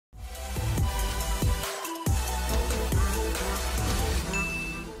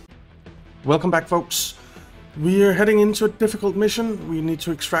Welcome back, folks. We are heading into a difficult mission. We need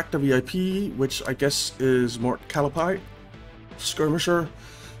to extract a VIP, which I guess is Mort Calipi, Skirmisher,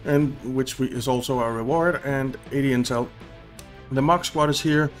 and is also our reward, and 80 intel. The mock squad is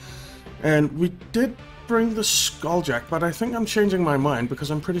here, and we did bring the Skulljack, but I think I'm changing my mind because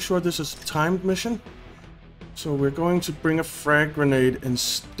I'm pretty sure this is a timed mission. So we're going to bring a frag grenade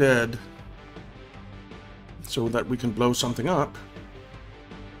instead, so that we can blow something up.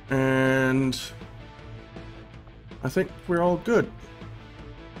 And I think we're all good.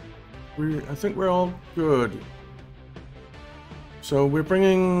 I think we're all good. So we're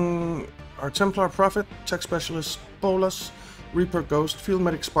bringing our Templar Prophet, Tech Specialist Bolus, Reaper Ghost, Field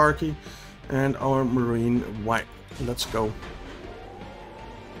Medic Sparky, and our Marine White. Let's go.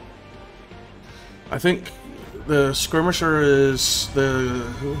 I think the Skirmisher is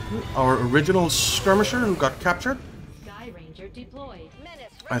our original Skirmisher who got captured. Sky Ranger deployed.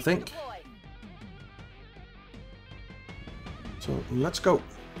 I think. So let's go.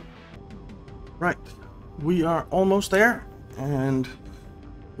 Right, we are almost there and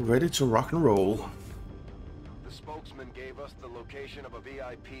ready to rock and roll. The spokesman gave us the location of a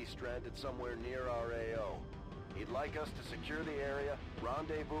VIP stranded somewhere near our AO. He'd like us to secure the area,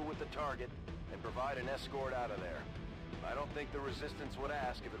 rendezvous with the target, and provide an escort out of there. I don't think the Resistance would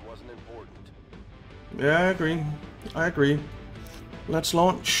ask if it wasn't important. Yeah, I agree. I agree. Let's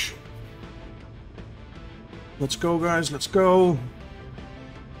launch. Let's go, guys. Let's go.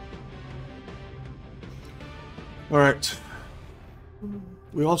 Alright.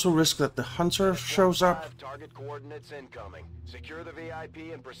 We also risk that the hunter shows up. Target coordinates incoming. Secure the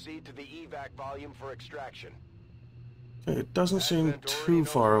VIP and proceed to the evac volume for extraction. Okay, it doesn't seem too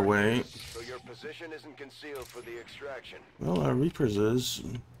far away. So your position isn't concealed for the extraction. Well, our Reapers is.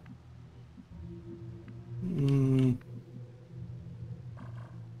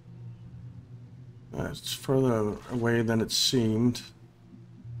 It's further away than it seemed.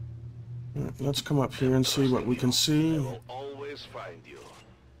 Right, let's come up here and see what we can see. Always find you.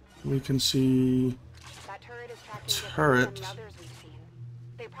 We can see turret,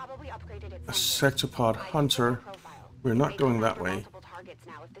 a sectopod hunter. We're not going that way.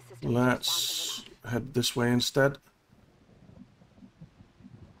 Let's head this way instead.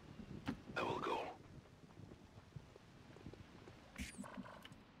 I will go.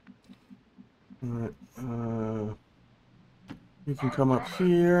 Alright, you can come up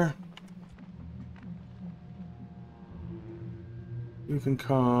here. You can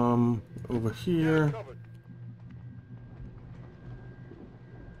come over here.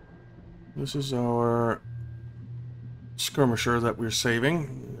 This is our skirmisher that we're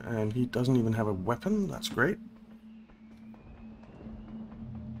saving, and he doesn't even have a weapon. That's great.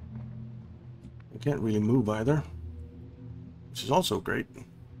 He can't really move either, which is also great.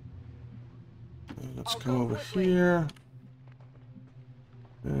 Let's come over here.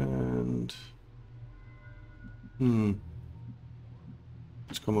 And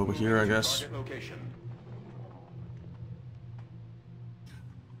let's come over here, I guess.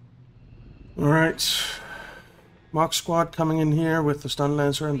 Alright. Mock squad coming in here with the stun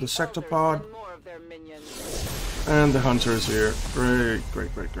lancer and the sectopod. And the hunter is here. Great,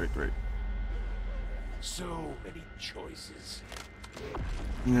 great, great, great, great. So many choices.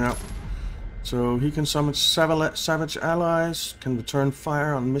 Yeah. So he can summon savage allies, can return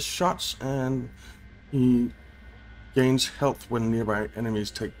fire on missed shots, and he gains health when nearby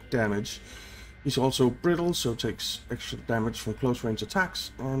enemies take damage. He's also brittle, so takes extra damage from close range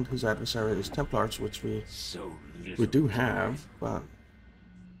attacks, and his adversary is Templars, which we do have, but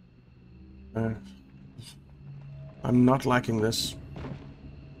I'm not liking this.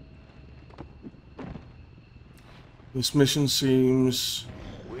 This mission seems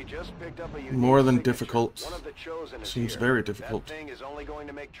more than difficult. Seems very difficult. That thing is only going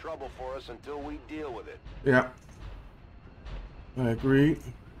to make trouble for us until we deal with it. Yeah, I agree.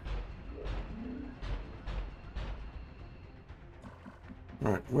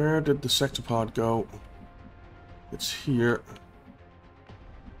 Alright, where did the sectopod go? It's here.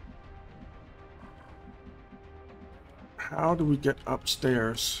 How do we get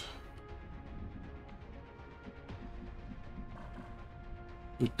upstairs?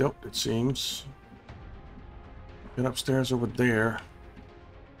 We don't, it seems. Get upstairs over there.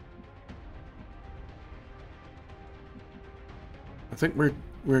 I think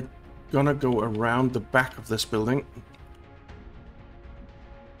we're gonna go around the back of this building.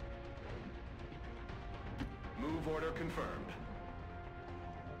 Move order confirmed.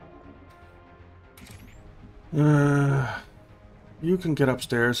 You can get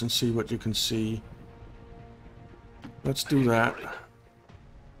upstairs and see what you can see. Let's do that.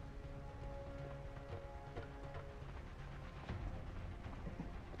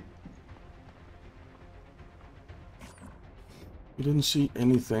 We didn't see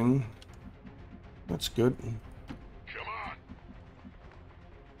anything. That's good. Come on.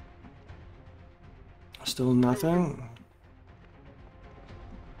 Still nothing.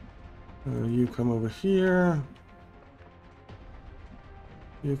 You come over here.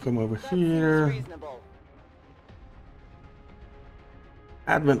 You come over here.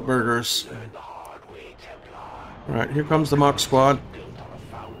 Advent burgers. Alright, here comes the mock squad.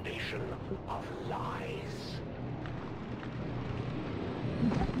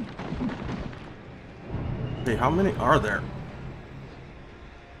 Okay, how many are there?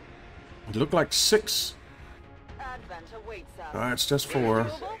 It looked like 6. Alright, it's just 4.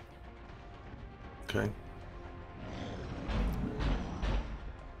 Okay.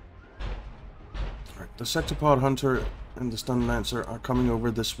 Alright, the Sectopod Hunter and the Stun Lancer are coming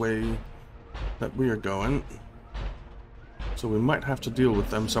over this way that we are going. So we might have to deal with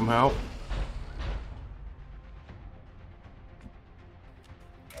them somehow.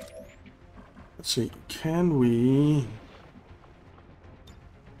 Let's see, can we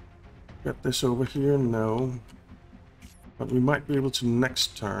get this over here? No. But we might be able to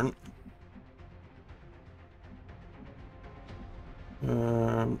next turn.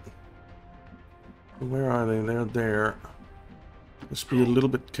 Where are they? They're there. Let's be a little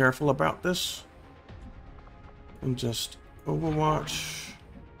bit careful about this. And just Overwatch.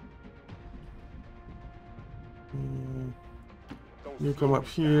 You come up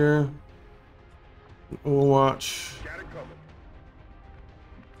here. Overwatch.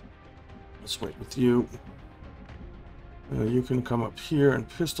 Let's wait with you. You can come up here and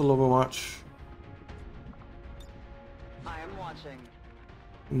pistol Overwatch. I am watching.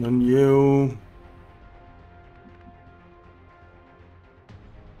 And then you.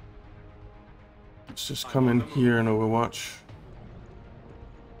 Let's just come in here and Overwatch.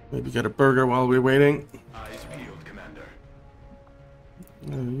 Maybe get a burger while we're waiting. Eyes peeled, Commander.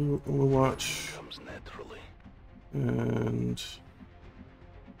 You Overwatch. Comes naturally. And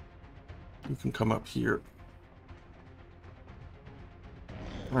you can come up here.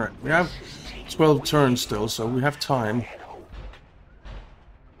 Alright, we have 12 turns still, so we have time.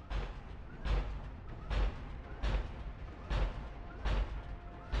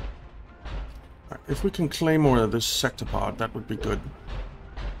 Alright, if we can claymore this Sectopod, that would be good.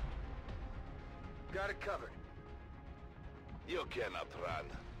 Got it covered. You cannot run.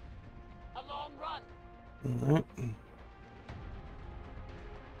 A long run. Alright.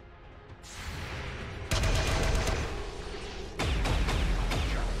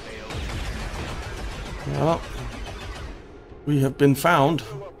 Well, we have been found.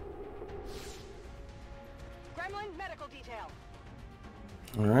 Gremlin medical detail.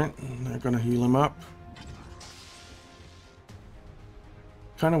 Alright, they're gonna heal him up.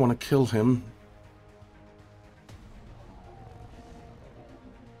 Kinda wanna kill him.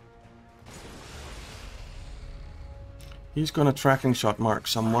 He's gonna tracking shot mark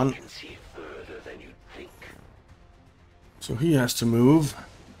someone. So he has to move.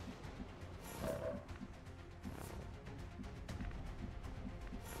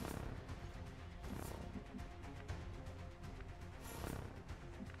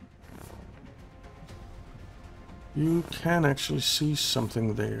 You can actually see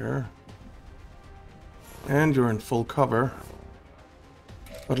something there. And you're in full cover.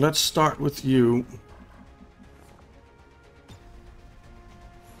 But let's start with you.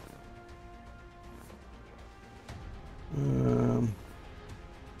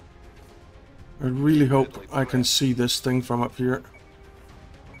 I really hope I can see this thing from up here.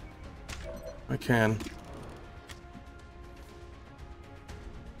 I can.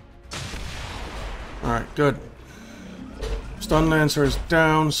 Alright, good. Stun Lancer is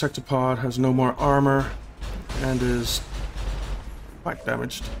down, Sectopod has no more armor, and is quite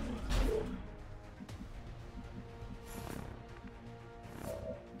damaged.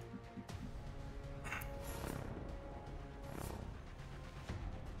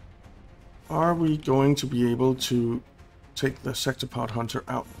 Are we going to be able to take the Sectopod Hunter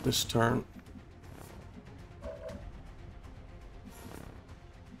out this turn?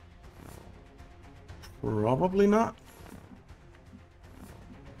 Probably not.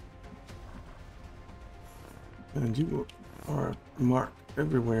 And you are marked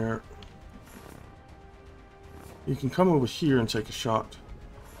everywhere. You can come over here and take a shot.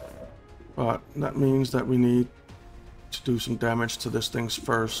 But that means that we need to do some damage to this thing's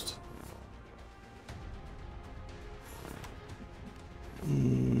first.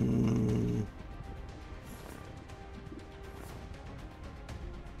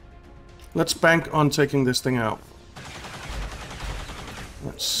 Let's bank on taking this thing out.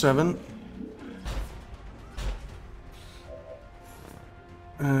 That's 7.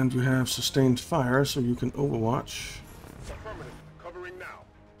 And you have sustained fire, so you can overwatch. Affirmative. Covering now.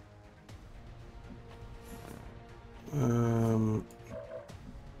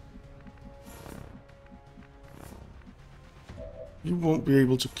 You won't be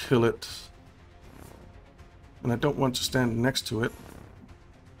able to kill it. And I don't want to stand next to it.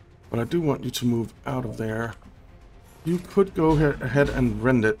 But I do want you to move out of there. You could go ahead and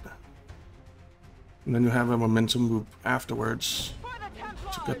rend it. And then you have a momentum move afterwards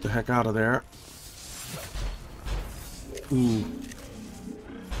to get the heck out of there. Ooh.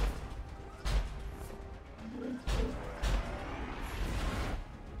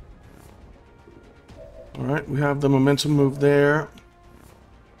 Alright, we have the momentum move there.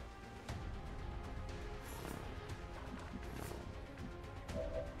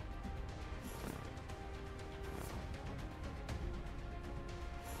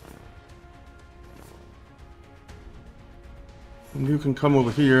 And you can come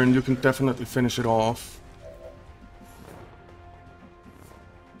over here and you can definitely finish it off.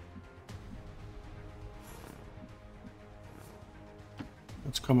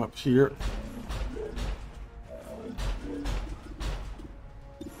 Let's come up here.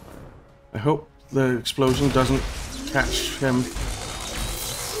 I hope the explosion doesn't catch him.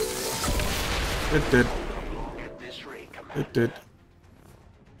 It did. It did.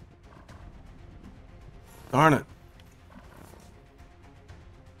 Darn it.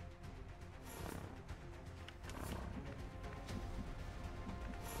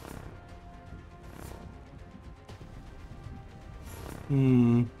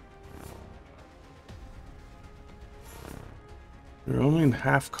 You're only in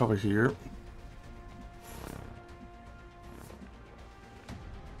half cover here.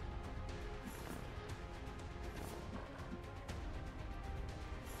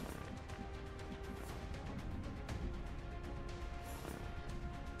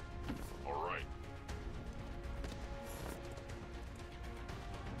 All right.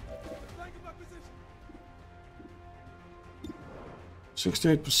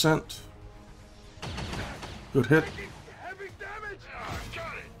 68%. Good hit. Heavy damage.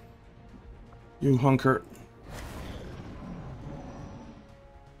 Got it. You hunker.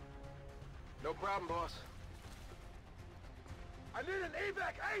 No problem, boss. I need an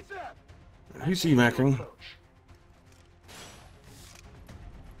evac ASAP. He's evacing.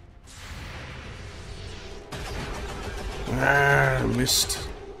 Ah, missed.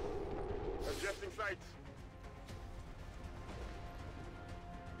 Adjusting sights.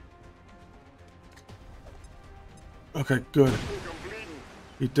 Okay, good. I'm bleeding.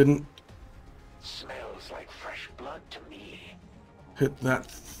 He didn't Smells like fresh blood to me. hit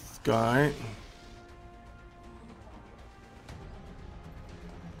that guy.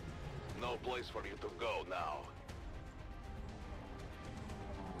 No place for you to go now.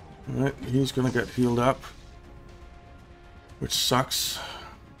 Alright, he's gonna get healed up. Which sucks.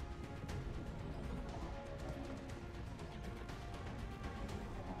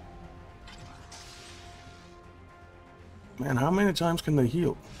 Man, how many times can they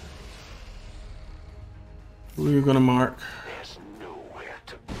heal? Who are you gonna mark? There's nowhere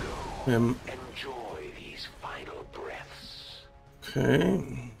to go. Him. Enjoy these final breaths.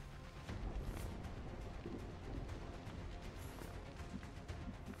 Okay.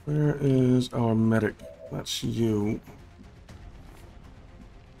 Where is our medic? That's you.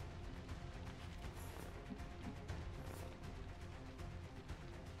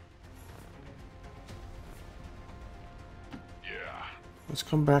 Yeah. Let's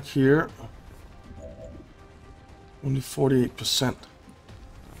come back here. Only 48%.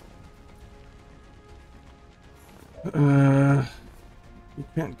 You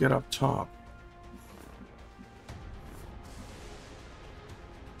can't get up top.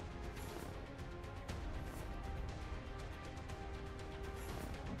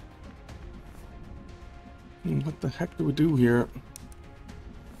 What the heck do we do here?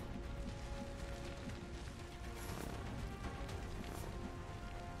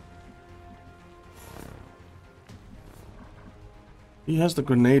 He has the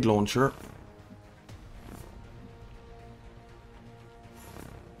grenade launcher.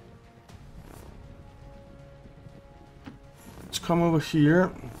 Let's come over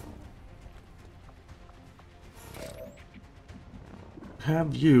here.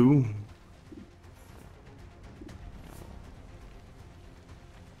 Have you...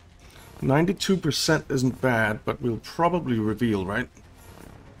 92% isn't bad, but we'll probably reveal, right?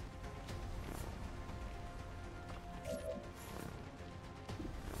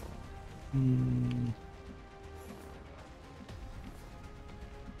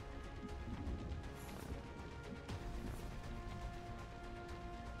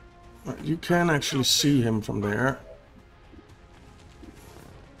 Right, you can actually see him from there.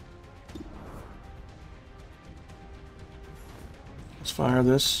 Let's fire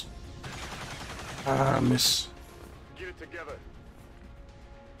this. Ah, miss. Get it together.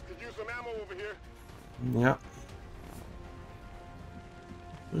 Could use some ammo over here. Yeah.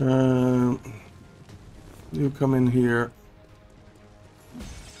 You come in here.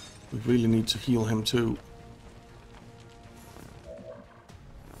 We really need to heal him too.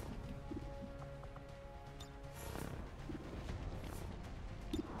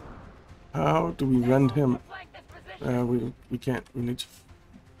 How do we rend him? We can't. We need to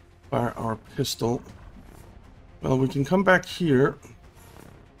fire our pistol. Well, we can come back here.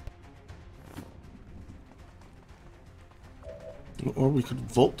 Or we could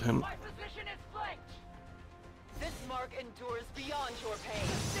vault him. My position is flanked. This mark endures beyond your pain.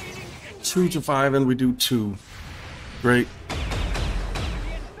 2 to 5, and we do 2. Great. The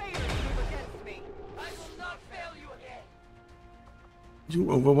invaders move against me. I will not fail you again. You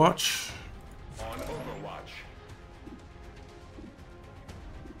Overwatch. On Overwatch.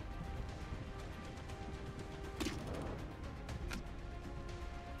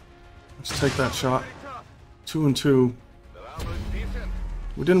 Let's take that shot. 2 and 2. The armor is decent.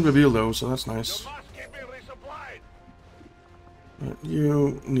 We didn't reveal those, so that's nice. Your must keep me resupplied. Right,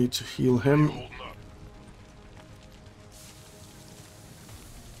 you need to heal him. Holding up.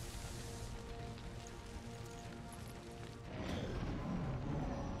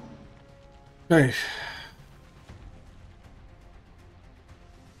 Okay.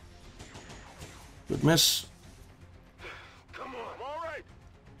 Good miss. Come on. I'm all right.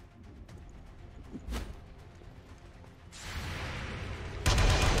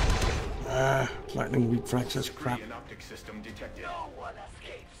 Lightning weak fractures. Crap. An optic system detected. No one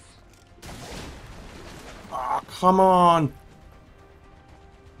escapes. Ah, come on.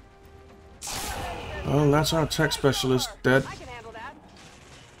 Well, that's our tech specialist dead. I can handle that.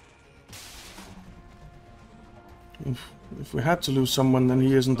 If we had to lose someone, then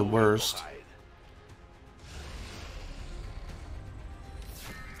he isn't the worst.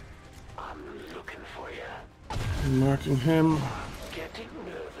 I'm looking for you. Marking him. Getting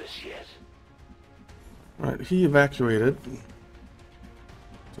nervous yet? Right, he evacuated.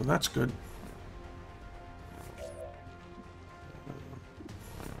 So that's good.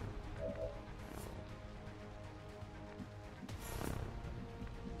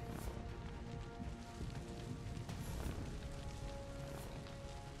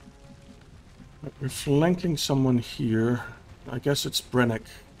 We're flanking someone here. I guess it's Brennick.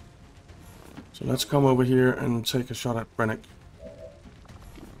 So let's come over here and take a shot at Brennick.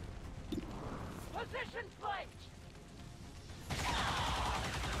 Position flanked.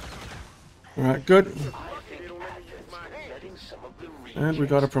 Alright, good. I think Advent's letting some of the And we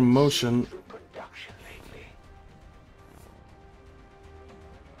got a promotion. through production lately.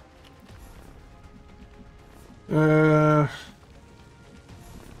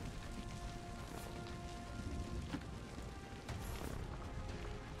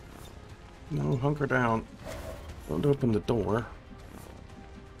 No, hunker down. Don't open the door.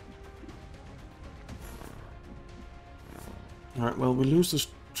 Alright, well, we lose this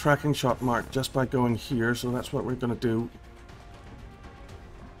tracking shot mark just by going here, so that's what we're gonna do.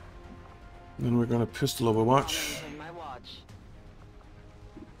 Then we're gonna pistol Overwatch. In my watch.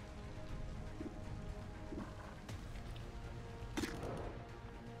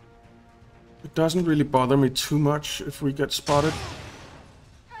 It doesn't really bother me too much if we get spotted,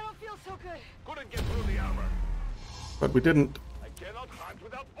 I don't feel so good. Couldn't get through the armor. but we didn't. I cannot hunt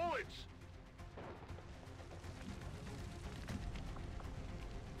without bullets.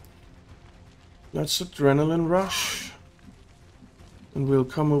 Let's adrenaline rush. And we'll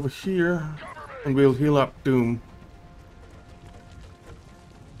come over here and we'll heal up Doom.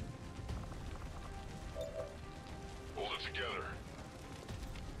 Hold it together.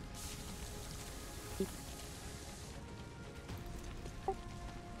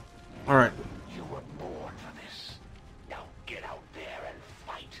 Alright, You were born for this. Now get out there and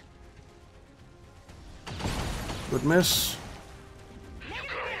fight. good miss. You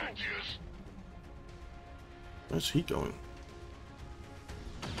got ideas? Where's he going?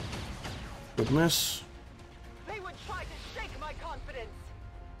 Good miss. They would try to shake my confidence.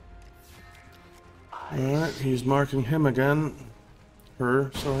 Alright, he's marking him again.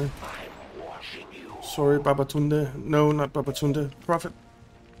 Her, sorry. I'm watching you. Sorry, Babatunde. No, not Babatunde. Prophet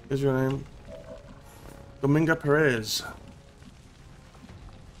is your name. Dominga Perez.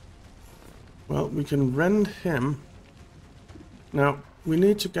 Well, we can rend him. Now, we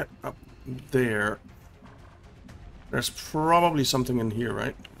need to get up there. There's probably something in here,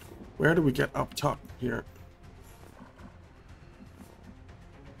 right? Where do we get up top here?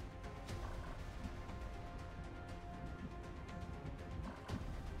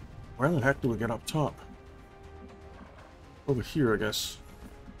 Where the heck do we get up top? Over here, I guess.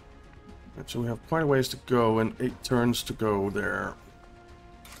 Right, so we have quite a ways to go and 8 turns to go there.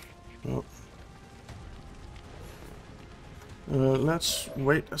 Oh. Let's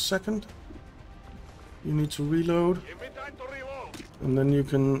wait a second. You need to reload. And then you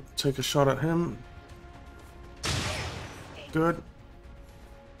can take a shot at him. Good.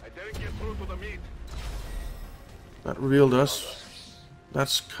 I didn't get through to the meat. That reeled us.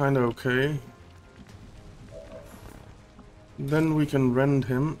 That's kind of okay. Then we can rend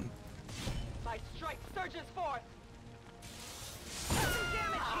him. My strike surges forth. Some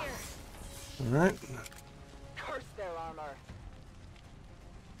damage here. Alright. Curse their armor.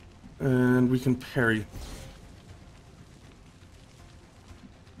 And we can parry.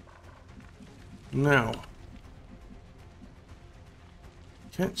 Now.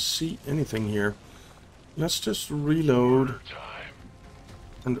 Can't see anything here. Let's just reload.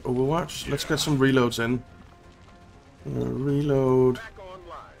 And Overwatch. Let's get some reloads in. Reload. Back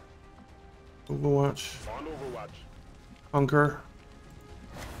online. Overwatch. On Overwatch. Hunker.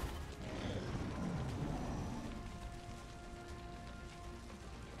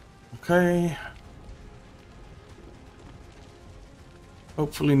 Okay.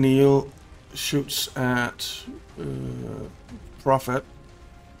 Hopefully Neil shoots at Prophet.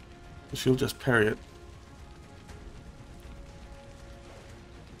 She'll just parry it.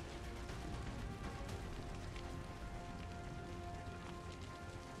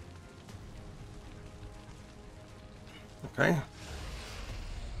 Okay.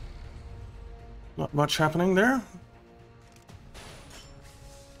 Not much happening there.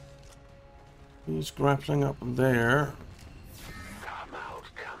 He's grappling up there. Come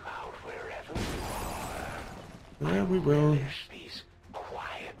out wherever you are. Yeah, we will. Finish these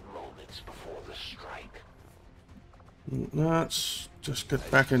quiet moments before the strike. Let's just get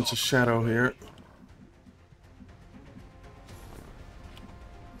back into shadow here.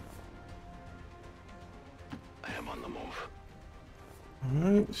 I am on the move.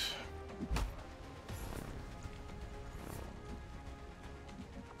 Alright.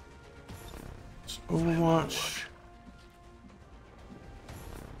 Overwatch.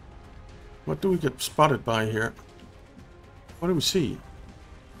 What do we get spotted by here? What do we see?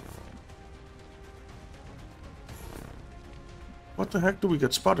 What the heck do we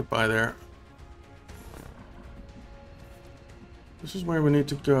get spotted by there? This is where we need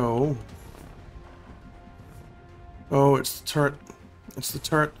to go. Oh, it's the turret. It's the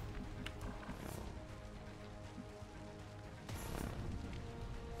turret.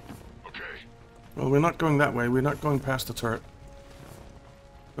 Okay. Well, we're not going that way. We're not going past the turret.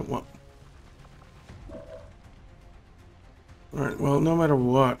 Don't want. Alright, well, no matter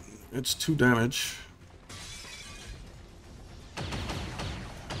what, it's 2 damage.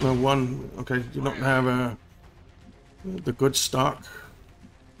 No, 1. Okay, you don't have the good stock.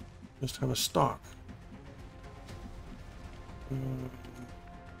 Just have a stock.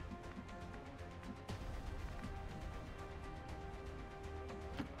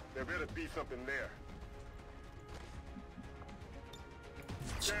 There better be something there.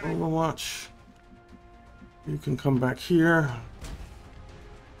 It's Overwatch. You can come back here.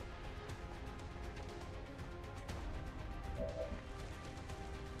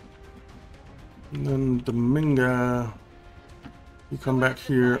 And then the Minga. You come back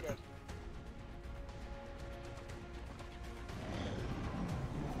here.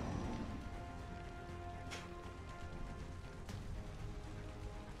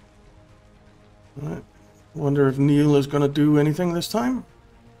 Alright. Wonder if Neil is going to do anything this time?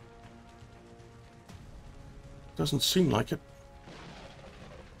 Doesn't seem like it.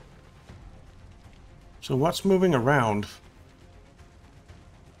 So what's moving around?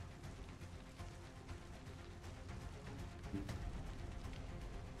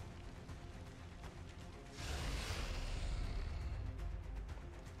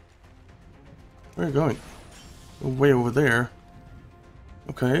 Where are you going? Way over there.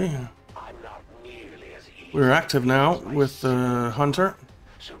 Okay. I'm not nearly as easy. We're active now with Hunter.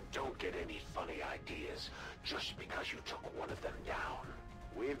 So don't get any funny ideas just because you took one of them down.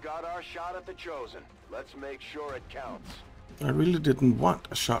 We've got our shot at the Chosen. Let's make sure it counts. I really didn't want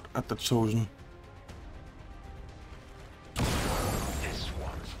a shot at the Chosen. This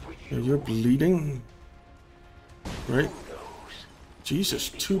one's for Yeah, you. you're bleeding. Great. Who knows? Jesus,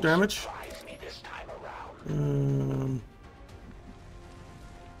 2 damage. Surprise me this time around.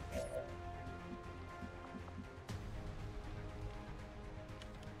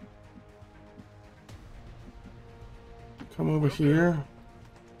 come over here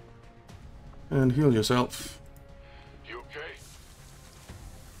and heal yourself. You okay?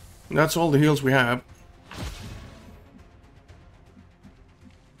 That's all the heals we have.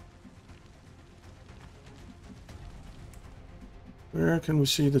 Where can we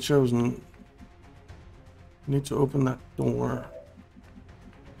see the Chosen? Need to open that door.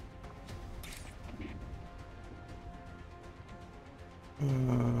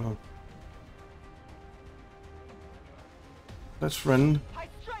 That's friend. I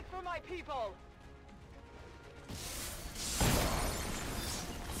strike for my people.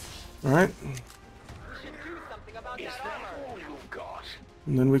 Alright. We should do something about Is that that armor. all you've got?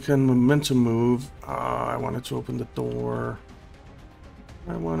 And then we can momentum move. I wanted to open the door.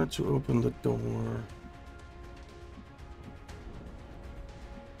 I wanted to open the door.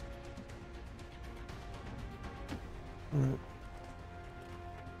 Alright.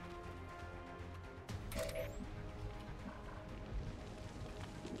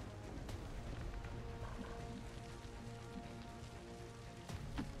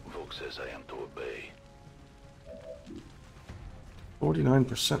 Volk says I am to obey.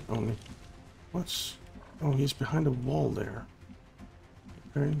 49% only. What's... Oh, he's behind a wall there.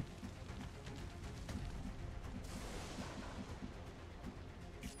 Okay.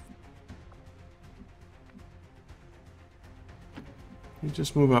 You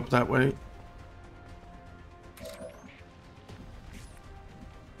just move up that way.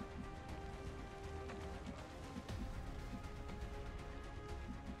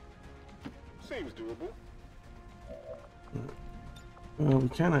 Seems doable. Well, we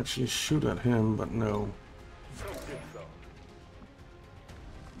can actually shoot at him, but no. Don't think so.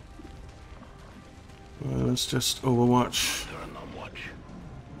 Let's just overwatch. Turn on watch.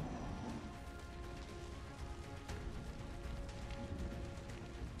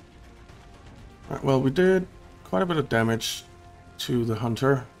 Right, well, we did quite a bit of damage to the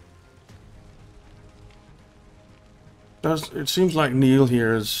hunter. It seems like Neil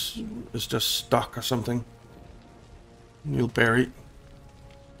here is just stuck or something. Neil Berry.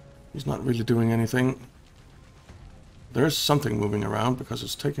 He's not really doing anything. There's something moving around because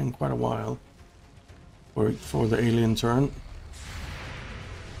it's taking quite a while for the alien turn.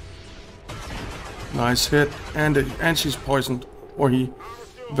 Nice hit, and she's poisoned, or he.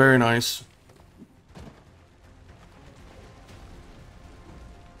 Very nice.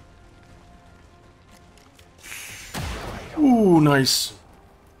 Ooh, nice.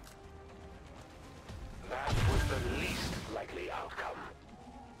 That was the least likely outcome.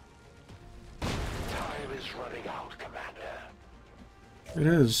 Time is running out, Commander. It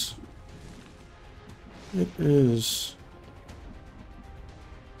is. It is.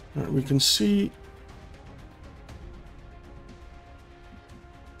 All right, we can see.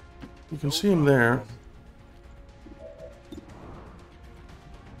 You can see him there.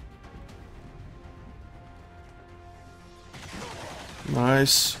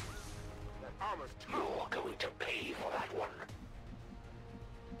 Nice. You're going to pay for that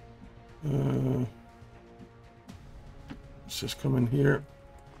one. Let's just come in here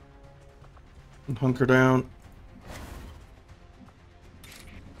and hunker down.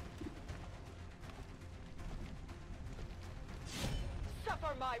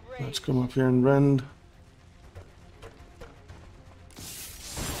 Suffer my rage. Let's come up here and rend.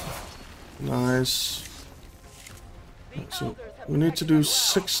 Nice. Right, so we need to do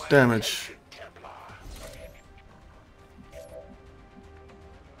 6 damage.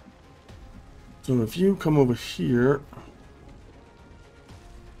 So if you come over here,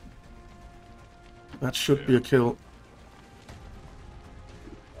 that should be a kill.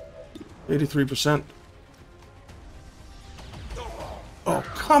 83%. Oh,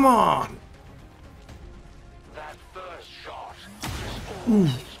 come on! That first shot is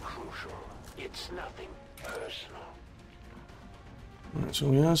always crucial. It's nothing personal. Alright,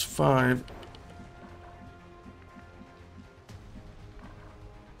 so he has 5.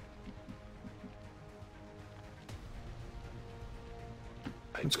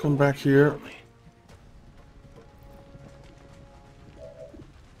 Let's come back here.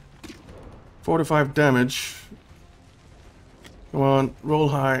 45 damage. Come on, roll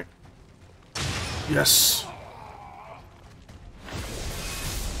high. Yes.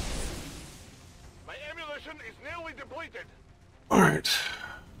 My ammunition is nearly depleted. All right.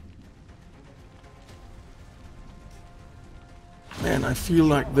 Man, I feel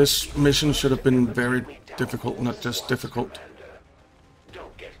like this mission should have been very difficult, not just difficult.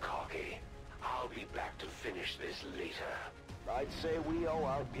 Don't get cocky. I'll be back to finish this later. I'd say we owe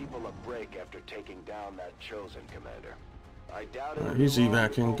our people a break after taking down that Chosen, Commander. I doubt it. He's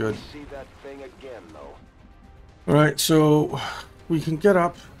evacing, good. See that thing again, though. Alright, so we can get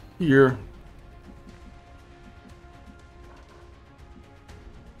up here.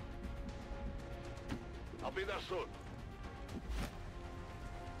 I'll be there soon.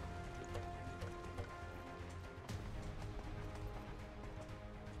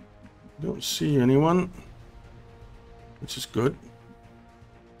 Don't see anyone, which is good.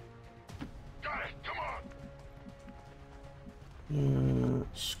 Got it. Come on.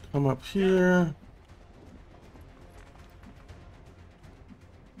 Let's come up here.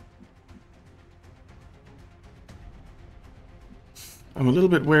 I'm a little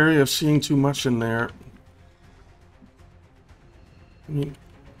bit wary of seeing too much in there. I mean,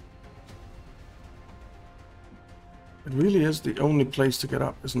 it really is the only place to get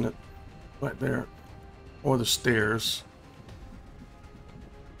up, isn't it? Right there. Or the stairs.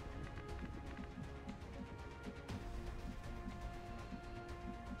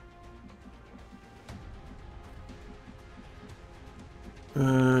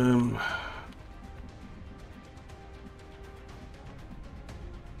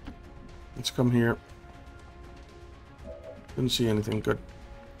 Let's come here. Didn't see anything good.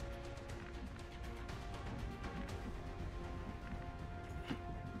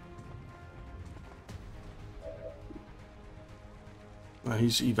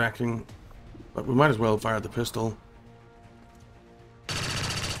 He's evacing, but we might as well fire the pistol. I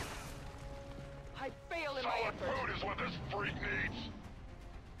fail in my Solid effort. food is what this freak needs.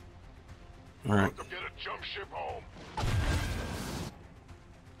 All right. Let them get a jump ship home.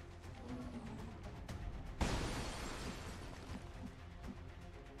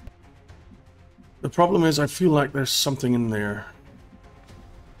 The problem is I feel like there's something in there.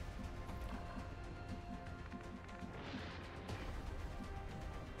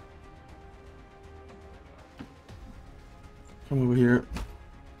 Come over here.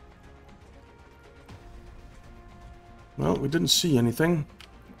 Well, we didn't see anything.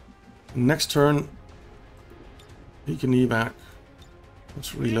 Next turn, he can evac.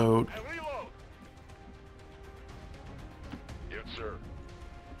 Let's reload. And reload. Yes, sir.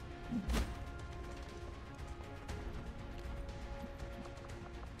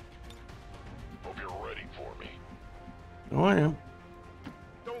 Hope you're ready for me. Oh, I am.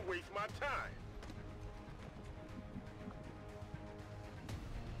 Don't waste my time.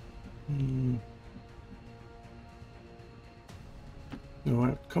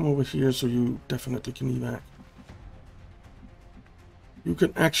 No, come over here so you definitely can evac. You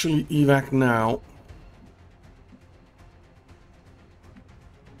can actually evac now.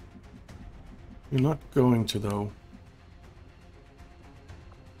 You're not going to, though.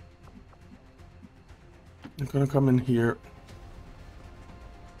 You're gonna come in here.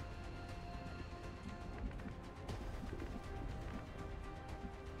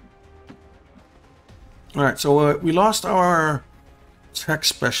 Alright, so we lost our tech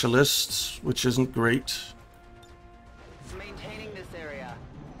specialists, which isn't great. Maintaining this area.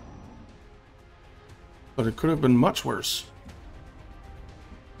 But it could have been much worse.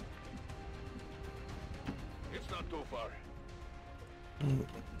 It's not too far.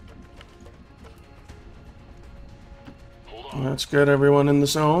 Hold on. Let's get everyone in the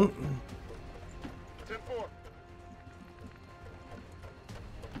zone. 10-4.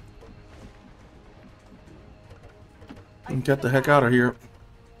 And get the heck out of here.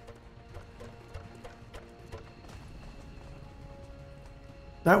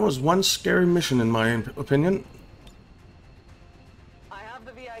 That was one scary mission in my opinion. I have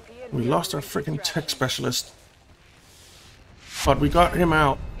the VIP in We here lost to our reach freaking extraction. tech specialist. But we got him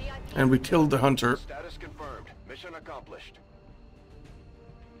out. And we killed the hunter. Status confirmed. Mission accomplished.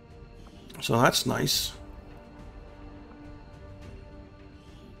 So that's nice.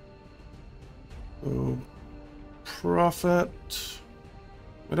 So, Prophet.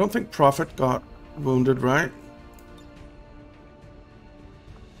 I don't think Prophet got wounded, right?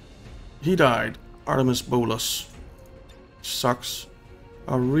 He died. Artemis Bolus. Sucks.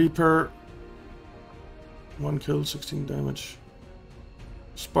 A Reaper. 1 kill, 16 damage.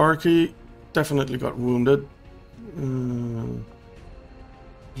 Sparky definitely got wounded.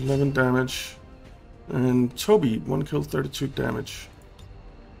 11 damage. And Toby, 1 kill, 32 damage.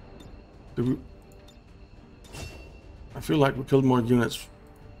 I feel like we killed more units,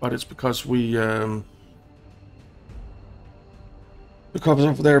 but it's because because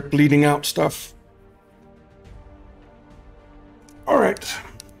of their bleeding out stuff. Alright.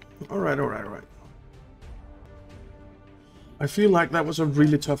 Alright. I feel like that was a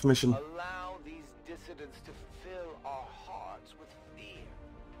really tough mission. Allow these dissidents to fill our hearts with fear.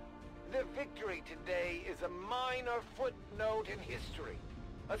 The victory today is a minor footnote in history.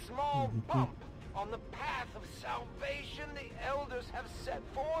 A small bump on the path of salvation the elders have set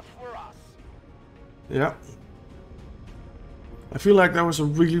forth for us. Yeah. I feel like that was a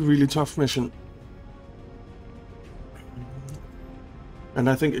really, really tough mission. And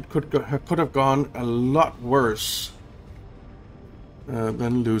I think it could have gone a lot worse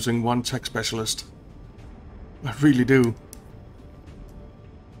than losing one tech specialist. I really do.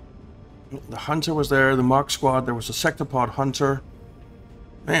 The hunter was there, the Mark squad, there was a sectopod hunter.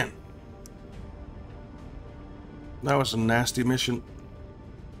 Man. That was a nasty mission.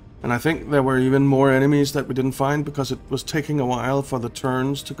 And I think there were even more enemies that we didn't find because it was taking a while for the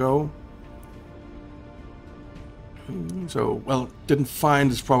turns to go. So, well, didn't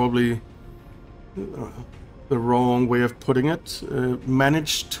find is probably the wrong way of putting it.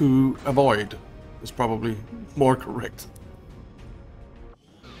 Managed to avoid is probably more correct.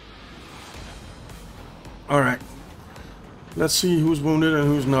 Alright. Let's see who's wounded and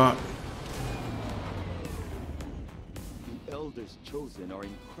who's not. The elders chosen are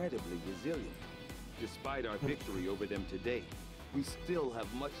incredibly resilient. Despite our victory over them today, we still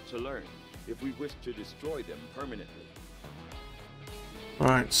have much to learn if we wish to destroy them permanently.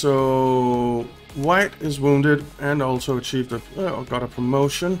 Alright, so White is wounded and also achieved got a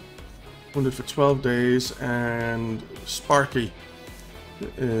promotion. Wounded for 12 days, and Sparky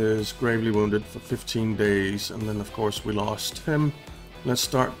is gravely wounded for 15 days, and then of course we lost him. Let's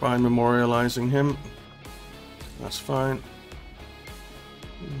start by memorializing him. That's fine.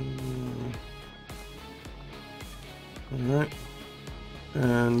 Alright.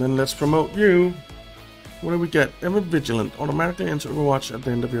 And then let's promote you. What do we get? Ever Vigilant. Automatically enter Overwatch at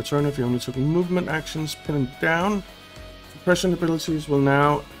the end of your turn if you only took movement actions. Pin him down. Suppression abilities will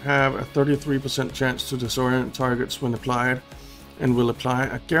now have a 33% chance to disorient targets when applied, and will apply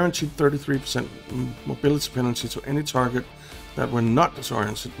a guaranteed 33% mobility penalty to any target that were not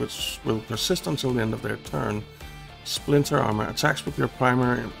disoriented, which will persist until the end of their turn. Splinter Armor. Attacks with your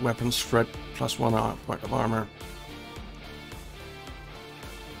primary weapon shred +1 point of armor.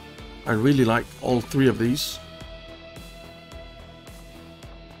 I really like all three of these.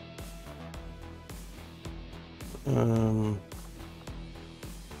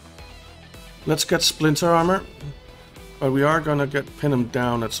 Let's get Splinter Armor, but we are gonna get Pin him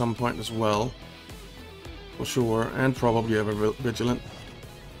down at some point as well, for sure, and probably Ever Vigilant.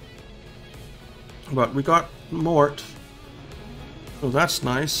 But we got Mort, so that's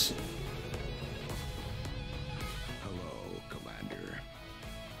nice. Hello, Commander.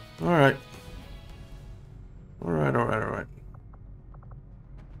 Alright. Alright.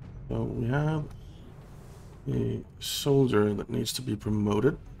 So we have a soldier that needs to be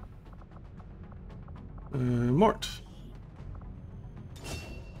promoted. Mort.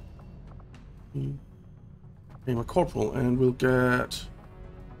 He became a corporal, and we'll get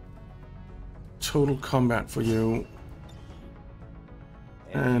total combat for you.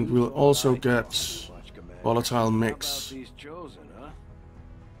 And we'll also get volatile mix.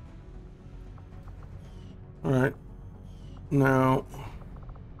 Alright. Now,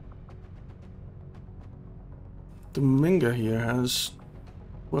 Dominga here has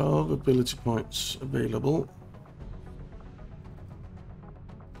 12 ability points available.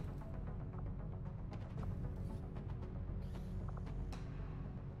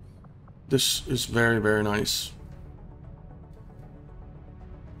 This is very, very nice.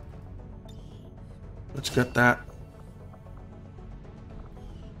 Let's get that.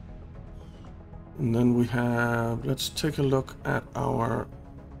 And then we have, let's take a look at our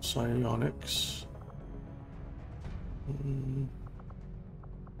psionics.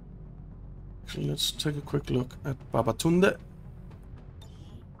 Actually, let's take a quick look at Babatunde.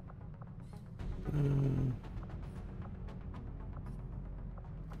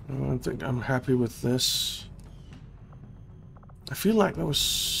 I think I'm happy with this. I feel like there was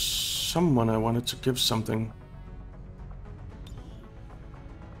someone I wanted to give something.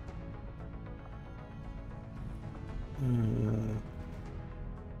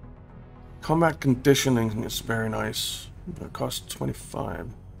 Combat conditioning is very nice. It costs 25.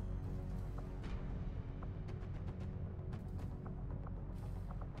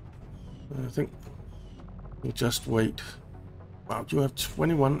 I think we'll just wait. Wow, you have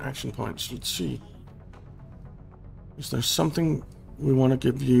 21 action points. Let's see. Is there something we want to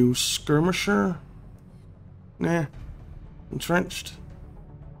give you? Skirmisher? Nah. Entrenched?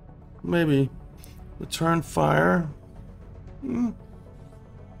 Maybe. Return fire?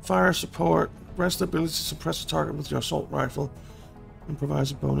 Fire support. Rest the ability to suppress a target with your assault rifle, and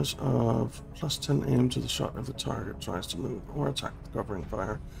provides a bonus of +10 aim to the shot if the target tries to move or attack with covering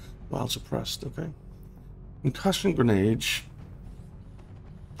fire while suppressed. Okay. Concussion grenade.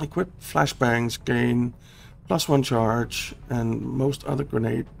 Equip flashbangs gain +1 charge, and most other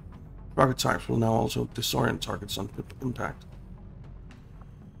grenade rocket types will now also disorient targets on impact.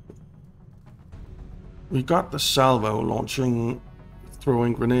 We got the salvo. Launching,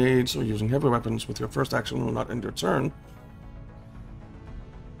 throwing grenades, or using heavy weapons with your first action will not end your turn.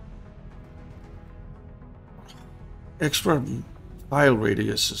 Extra file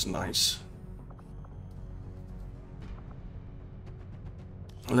radius is nice.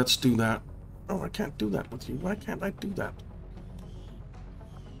 Let's do that. Oh, I can't do that with you. Why can't I do that?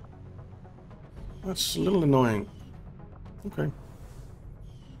 That's a little annoying. Okay.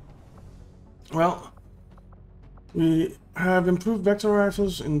 Well, we have improved vector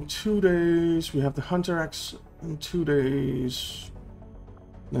rifles in 2 days. We have the Hunter X in 2 days.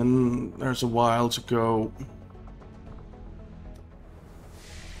 Then there's a while to go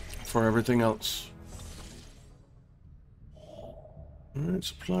for everything else. Alright,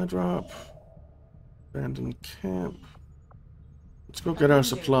 supply drop. Abandoned camp. Let's go get our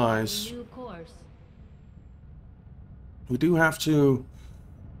supplies. We do have to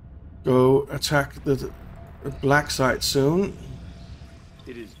go attack the black site soon.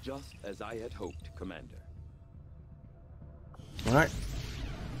 It is just as I had hoped, Commander. Alright.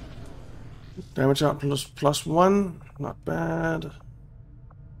 Damage out +1. Not bad.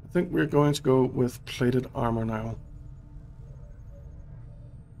 I think we're going to go with plated armor now.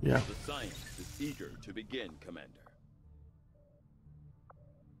 Yeah. The science is eager to begin, Commander.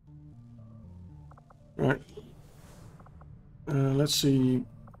 Alright. Let's see.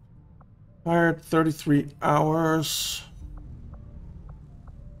 Fired 33 hours.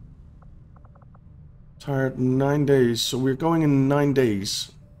 Tired 9 days. So we're going in 9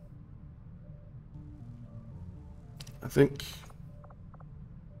 days. I think.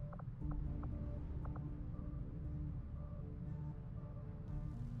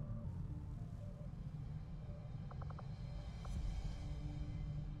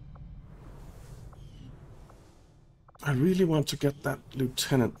 I really want to get that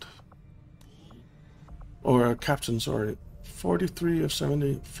lieutenant. Or captain, sorry. 43 of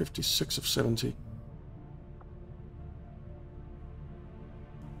 70, 56 of 70.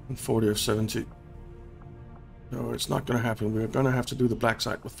 And 40 of 70. No, it's not going to happen. We're going to have to do the black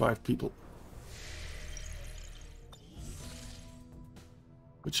site with 5 people.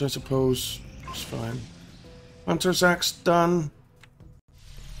 Which I suppose is fine. Hunter's Axe done.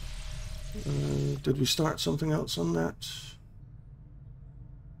 Did we start something else on that?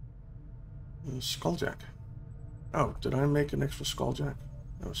 Skulljack. Oh, did I make an extra Skulljack?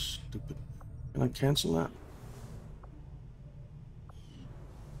 That was stupid. Can I cancel that?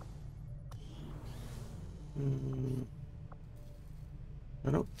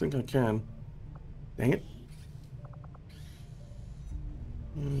 I don't think I can. Dang it.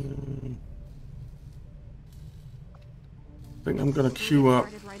 I think I'm gonna queue up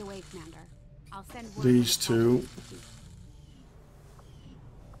these two.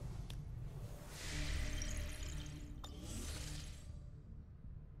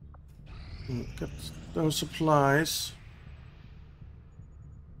 Get those supplies.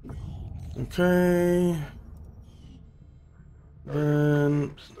 Okay.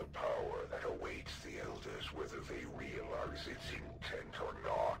 Then The power that awaits the elders, whether they realize its intent or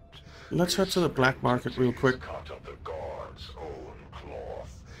not. let's head to the black market real quick. Cut of the gods' own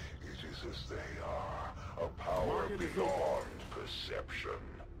cloth. It is as they are, a power beyond perception.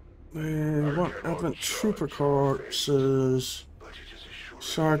 They want Advent Trooper corpses, But it is a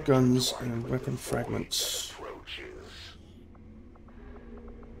shotguns, and weapon fragments. approaches.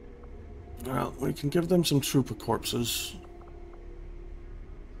 Well, we can give them some trooper corpses.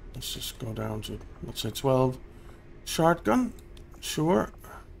 Let's just go down to, let's say 12. Shotgun? Sure.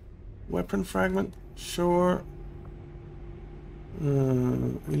 Weapon fragment? Sure.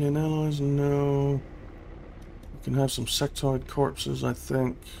 Alien alloys? No. We can have some sectoid corpses, I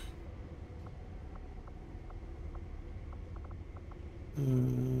think.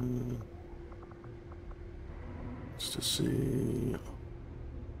 Let's just see.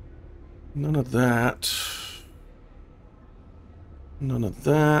 None of that. None of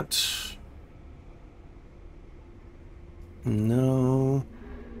that. No.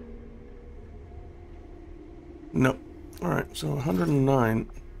 No. Alright, so 109.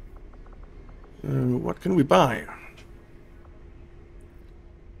 What can we buy?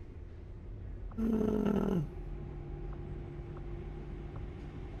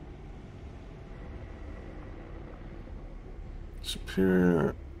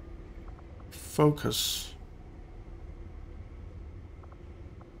 Superior focus.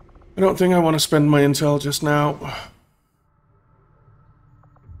 I don't think I want to spend my intel just now.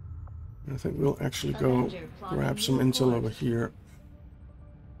 I think we'll actually go Avenger plotting grab some new intel course. over here.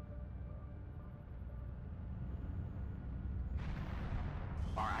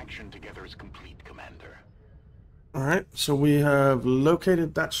 Our action together is complete, Commander. Alright, so we have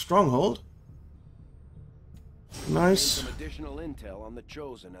located that stronghold. Nice. Some additional intel on the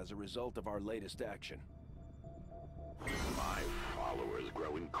Chosen as a result of our latest action. My followers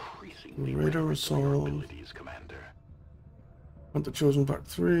grow increasingly Radar reverent for your assault. abilities, Commander. Want the Chosen Part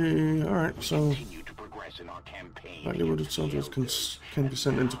 3. Alright, so Continue to progress in our campaign. likelihood against soldiers the can, Elders, can be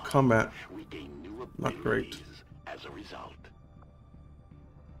sent into combat. We gain new Not great. abilities as a result.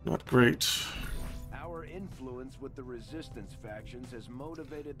 Not great. Our influence with the Resistance factions has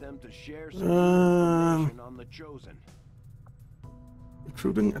motivated them to share some information on the Chosen.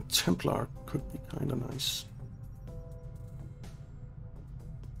 Recruiting a Templar could be kind of nice.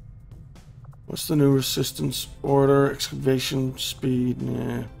 What's the new resistance order? Excavation speed?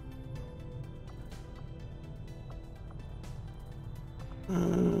 Nah.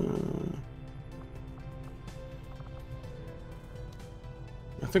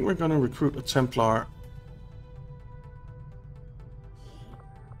 I think we're going to recruit a Templar.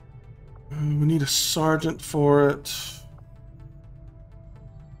 We need a sergeant for it.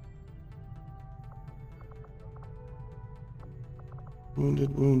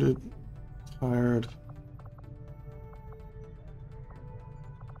 Wounded, tired.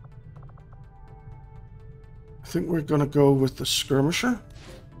 I think we're gonna go with the skirmisher.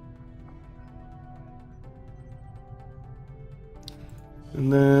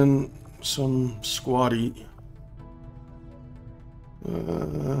 And then some squatty.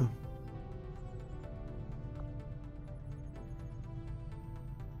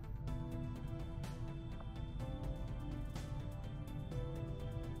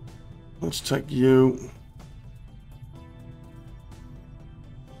 Let's take you.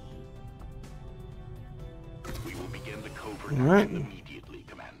 We will begin the covert Alright. action immediately,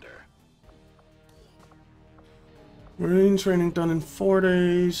 Commander. Marine training done in 4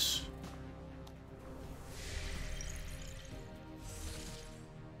 days.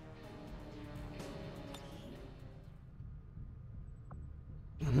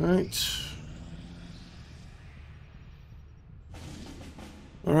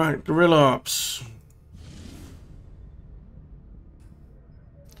 Alright, guerrilla ops.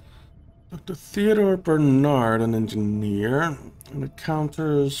 Dr. Theodore Bernard, an engineer, and it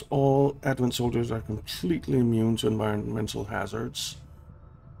counters all Advent soldiers are completely immune to environmental hazards.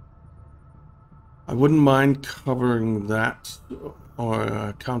 I wouldn't mind covering that,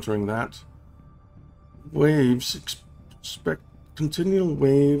 or countering that. Waves, expect continual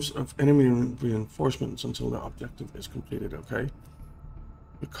waves of enemy reinforcements until the objective is completed, okay?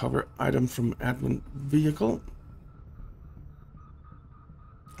 Recover item from Advent vehicle.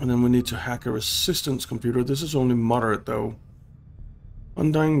 And then we need to hack a resistance computer. This is only moderate though.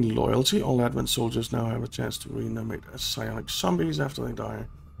 Undying loyalty. All Advent soldiers now have a chance to reanimate as psionic zombies after they die.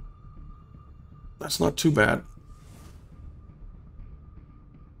 That's not too bad.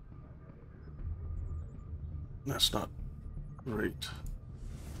 That's not great.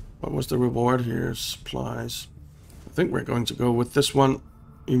 What was the reward here? Supplies. I think we're going to go with this one,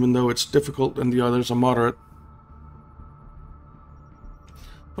 even though it's difficult and the others are moderate.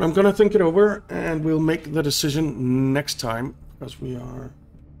 But I'm going to think it over and we'll make the decision next time, because we are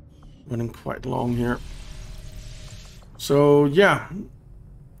running quite long here. So yeah.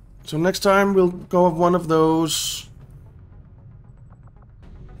 So next time we'll go with one of those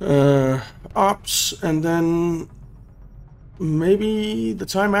ops, and then maybe the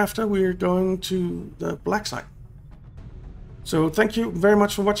time after we're going to the black site. So thank you very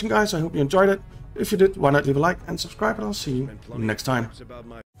much for watching, guys. I hope you enjoyed it. If you did, why not leave a like and subscribe, and I'll see you next time. About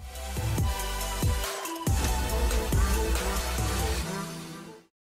my